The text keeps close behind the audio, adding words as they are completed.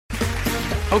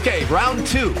Okay, round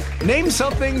 2. Name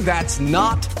something that's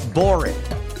not boring.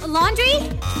 A laundry?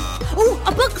 Ooh, a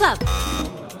book club.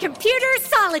 Computer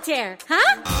solitaire,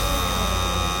 huh?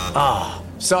 Ah,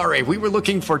 sorry, we were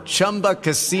looking for Chumba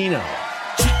Casino.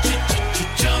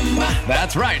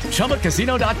 That's right,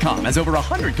 ChumbaCasino.com has over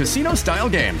 100 casino-style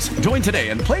games. Join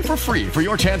today and play for free for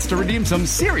your chance to redeem some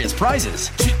serious prizes.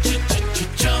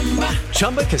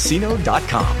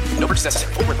 ChumbaCasino.com. No purchase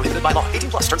necessary. Void where prohibited by law.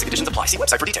 18 plus. Terms and conditions apply. See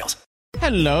website for details.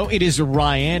 Hello, it is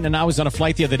Ryan, and I was on a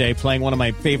flight the other day playing one of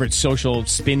my favorite social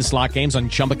spin slot games on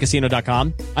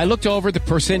ChumbaCasino.com. I looked over the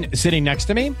person sitting next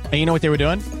to me, and you know what they were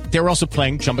doing? They were also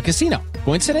playing Chumba Casino.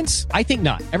 Coincidence? I think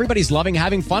not. Everybody's loving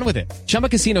having fun with it. Chumba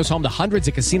Casino is home to hundreds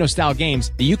of casino-style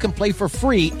games that you can play for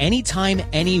free anytime,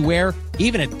 anywhere,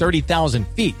 even at 30,000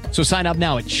 feet. So sign up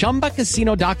now at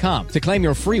ChumbaCasino.com to claim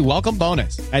your free welcome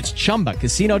bonus. That's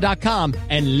ChumbaCasino.com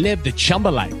and live the Chumba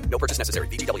life. No purchase necessary.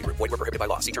 VGW. Void where prohibited by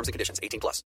law. See terms and conditions. 18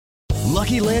 plus.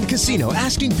 Lucky Land Casino,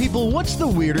 asking people, what's the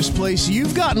weirdest place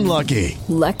you've gotten lucky?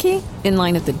 Lucky? In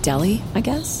line at the deli, I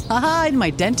guess? Aha, in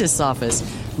my dentist's office.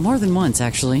 More than once,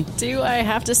 actually. Do I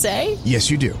have to say?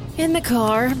 Yes, you do. In the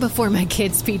car before my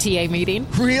kids' PTA meeting.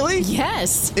 Really?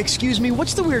 Yes. Excuse me,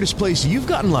 what's the weirdest place you've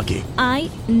gotten lucky? I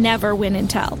never win and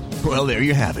tell. Well, there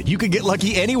you have it. You can get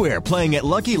lucky anywhere, playing at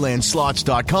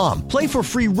LuckyLandSlots.com. Play for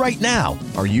free right now.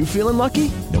 Are you feeling lucky?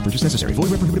 No purchase necessary.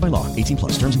 Void where prohibited by law. 18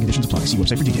 plus. Terms and conditions apply. See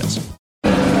website for details.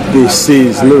 This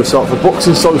is Lewis Hart for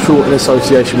Boxing Social in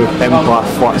association with Empire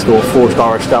Fight Store, Forged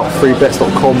Irish Stout,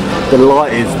 freebest.com.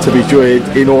 Delighted to be joined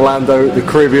in Orlando, the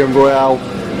Caribbean Royale,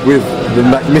 with the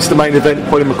Mr. Main Event,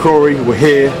 Pody McCrory. We're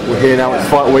here now, it's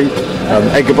fight week.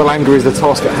 Edgar Berlanga is the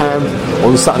task at hand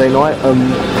on Saturday night.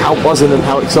 How buzzing and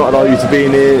how excited are you to be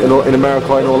in here in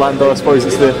America, in Orlando? I suppose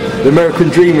it's the American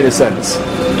dream in a sense.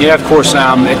 Yeah, of course.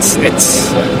 It's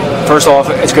first off,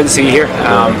 it's good to see you here.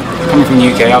 Coming from the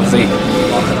UK, obviously.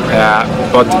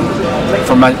 But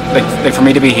for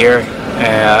me to be here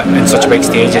in such a big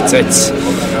stage, it's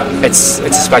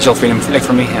a special feeling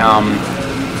for me.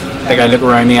 I look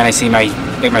around me and I see my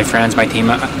friends, my team,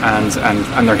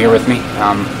 and they're here with me.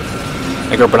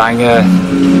 Edgar Berlanga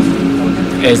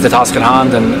is the task at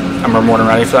hand, and we're more than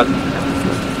ready for that.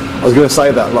 I was going to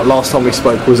say that last time we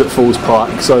spoke was at Falls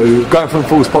Park. So going from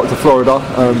Falls Park to Florida,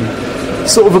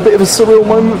 sort of a bit of a surreal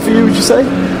moment for you, would you say?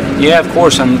 Yeah, of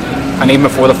course. And even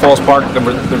before the Falls Park,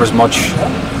 there was much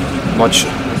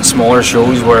smaller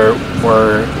shows where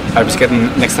I was getting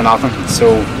next to nothing.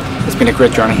 So it's been a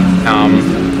great journey.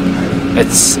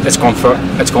 It's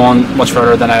gone much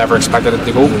further than I ever expected it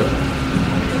to go.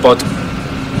 But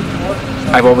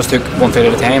I've always took one fight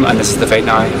at a time, and this is the fight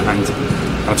now, and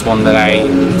it's one that I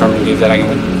firmly believe that I can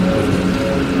win.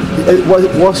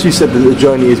 Whilst you said that the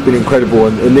journey has been incredible,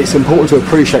 and it's important to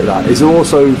appreciate that, is there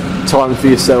also time for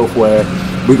yourself where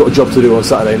we've got a job to do on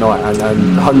Saturday night, and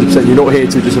 100% you're not here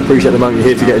to just appreciate the moment, you're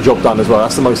here to get a job done as well?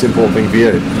 That's the most important thing for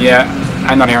you. Yeah,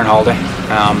 I'm not here on holiday,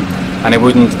 and I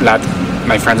wouldn't let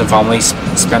my friends and family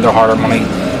spend their hard-earned money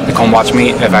to come watch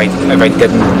me if I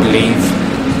didn't believe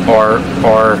or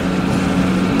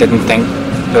didn't think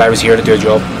that I was here to do a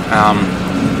job.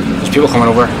 There's people coming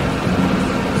over,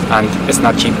 and it's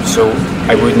not cheap, so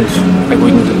I wouldn't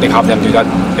have them do that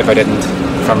if I didn't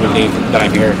firmly believe that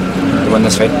I'm here to win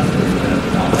this fight.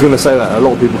 I was going to say that a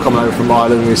lot of people coming over from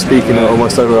Ireland, we're speaking at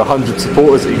almost over 100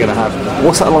 supporters that you're going to have.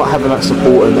 What's that like, having that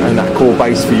support and that core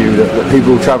base for you, that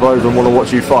people will travel over and want to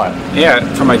watch you fight? Yeah,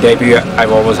 from my debut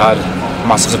I've always had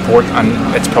massive support, and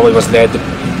it's probably what's led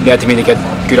to me to get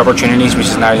good opportunities, which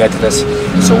has now led to this.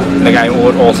 So I owe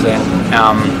it all to them.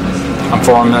 And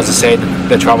for them, as I said,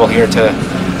 the travel here to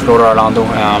Florida, Orlando,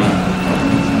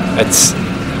 it's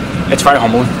very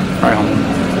humbling, very humbling.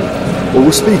 Well,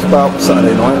 we'll speak about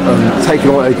Saturday night,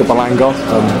 taking on Edgar Berlanga.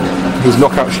 His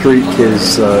knockout streak,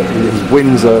 his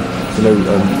wins are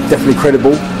definitely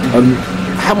credible.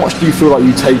 How much do you feel like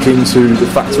you take into the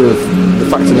factor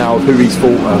now of who he's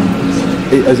fought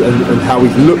and how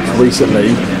he's looked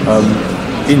recently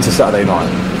into Saturday night?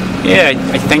 Yeah,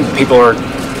 I think people are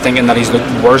thinking that he's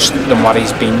looked worse than what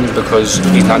he's been because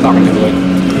he's not knocking people out.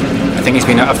 I think he's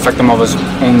been a victim of his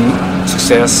own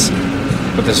success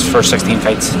with his first 16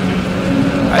 fights.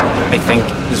 I think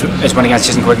his win against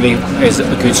Jason Quigley is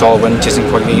a good solid win. Jason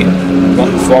Quigley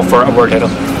fought for a world title,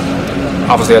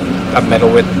 obviously at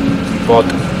middleweight, but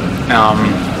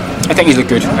I think he's looked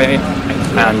good,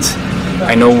 and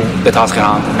I know the task at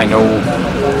hand. I know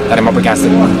that I'm up against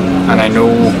it, and I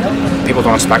know people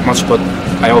don't expect much, but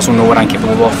I also know what I'm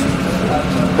capable of.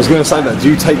 was going to say that. Do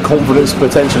you take confidence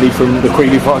potentially from the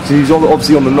Quigley fight? Because he's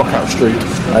obviously on the knockout streak,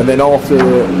 and then after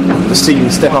the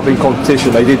scene step up in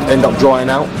competition, they did end up drying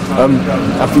out. And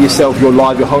for yourself, you're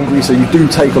live, you're hungry, so you do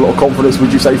take a lot of confidence,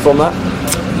 would you say, from that?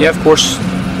 Yeah, of course.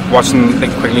 Watching the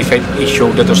Quigley fight, he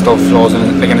showed that there's still flaws in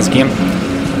his game,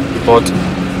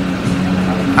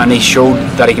 and he showed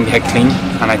that he can be hit clean.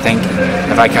 And I think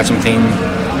if I catch him clean,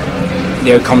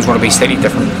 the outcome's going to be slightly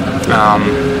different.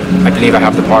 I believe I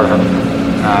have the power to hurt him,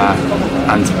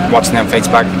 and watching them fights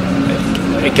back,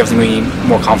 it gives me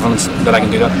more confidence that I can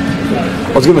do that.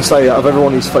 I was going to say, out of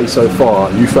everyone he's faced so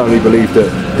far, you firmly believe that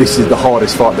this is the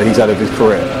hardest fight that he's had of his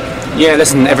career? Yeah,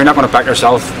 listen, if you're not going to back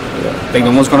yourself, like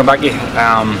no one's going to back you.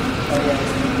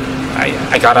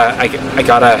 I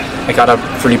gotta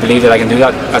fully believe that I can do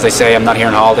that. As I say, I'm not here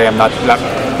on holiday. I'm not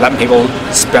letting people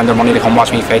spend their money to come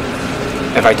watch me fight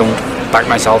if I don't back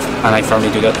myself, and I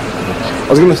firmly do that. I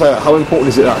was going to say, how important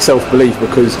is it, that self-belief?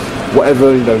 Because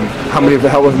whatever,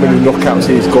 however many knockouts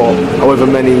he's got, however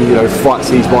many fights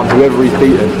he's won, whoever he's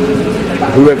beaten,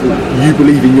 whoever, you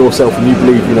believe in yourself and you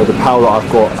believe the power that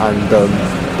I've got and the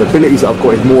abilities that I've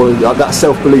got is more. That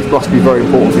self-belief must be very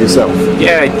important for yourself.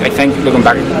 Yeah, I think looking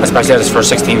back, especially at his first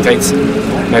 16 fights,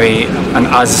 maybe, and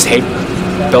as his hype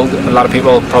built, a lot of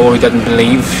people probably didn't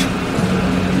believe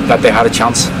that they had a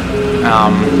chance.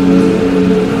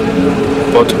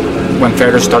 But when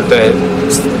fighters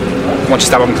once you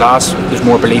step up in class, there's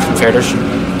more belief in fighters.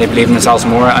 They believe in themselves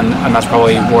more, and that's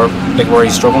probably where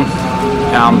he's struggling.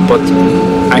 But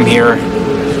I'm here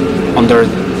under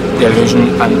the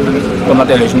illusion,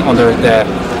 under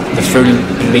the full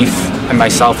belief in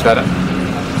myself that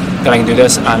I can do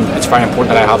this, and it's very important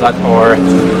that I have that, or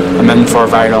I'm in for a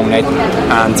very long night.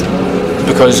 And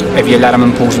because if you let him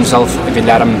impose himself, if you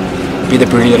let him be the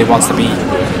bully that he wants to be,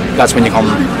 that's when they're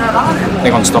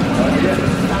going to stop.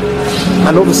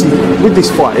 And obviously, with this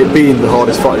fight, it being the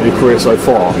hardest fight of your career so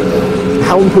far,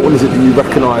 how important is it that you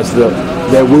recognise that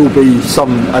there will be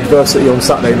some adversity on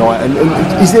Saturday night? And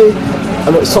is there,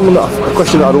 a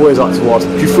question that I'd always like to ask,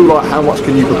 do you feel like how much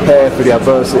can you prepare for the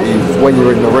adversity when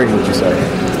you're in the ring, would you say?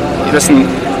 Listen,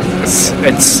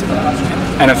 it's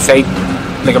in a fight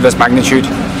like of this magnitude,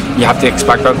 you have to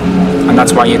expect that, and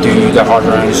that's why you do the hard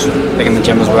rounds, like in the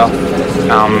gym as well.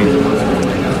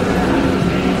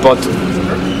 But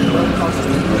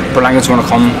Berlanga's going to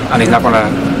come, and he's not going to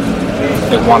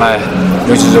want to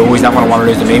lose his own. He's not going to want to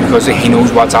lose to me, because he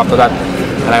knows what's after that.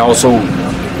 And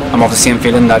I'm of the same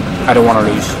feeling that I don't want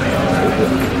to lose.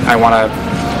 I want to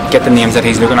get the names that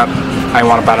he's looking at. I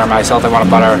want to better myself. I want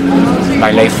to better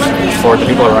my life for the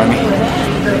people around me.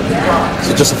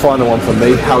 So just a final one from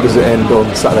me. How does it end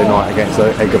on Saturday night against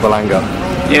Edgar Berlanga?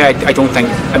 Yeah, I don't think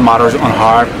it matters on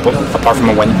how, but apart from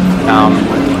a win.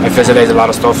 I visualise a lot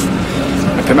of stuff.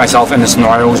 I put myself in the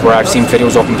scenarios where I've seen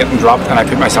videos of him getting dropped, and I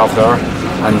put myself there,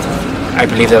 and I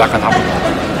believe that can happen.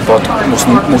 But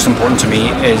most important to me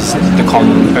is to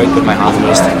come out with my hands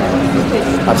raised.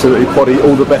 Absolutely, Pody.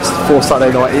 All the best for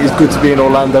Saturday night. It is good to be in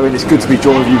Orlando, and it's good to be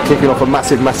joined with you, kicking off a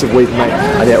massive week, mate.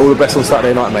 And yeah, all the best on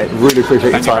Saturday night, mate. Really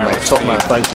appreciate your time, mate. Top man,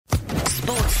 thank you.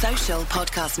 Sports Social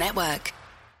Podcast Network.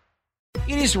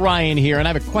 It is Ryan here, and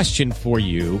I have a question for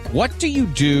you. What do you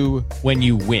do when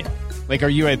you win? Like, are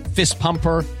you a fist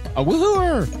pumper, a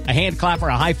woohooer, a hand clapper,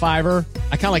 a high fiver?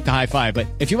 I kind of like the high five, but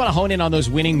if you want to hone in on those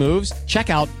winning moves, check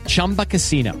out Chumba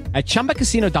Casino. At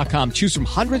ChumbaCasino.com, choose from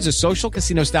hundreds of social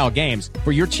casino-style games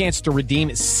for your chance to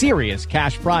redeem serious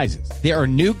cash prizes. There are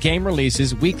new game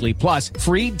releases weekly, plus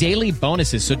free daily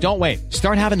bonuses, so don't wait.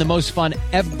 Start having the most fun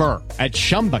ever at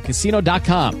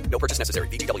ChumbaCasino.com. No purchase necessary.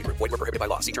 VGW Group. Void where prohibited by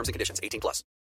law. See terms and conditions. 18+.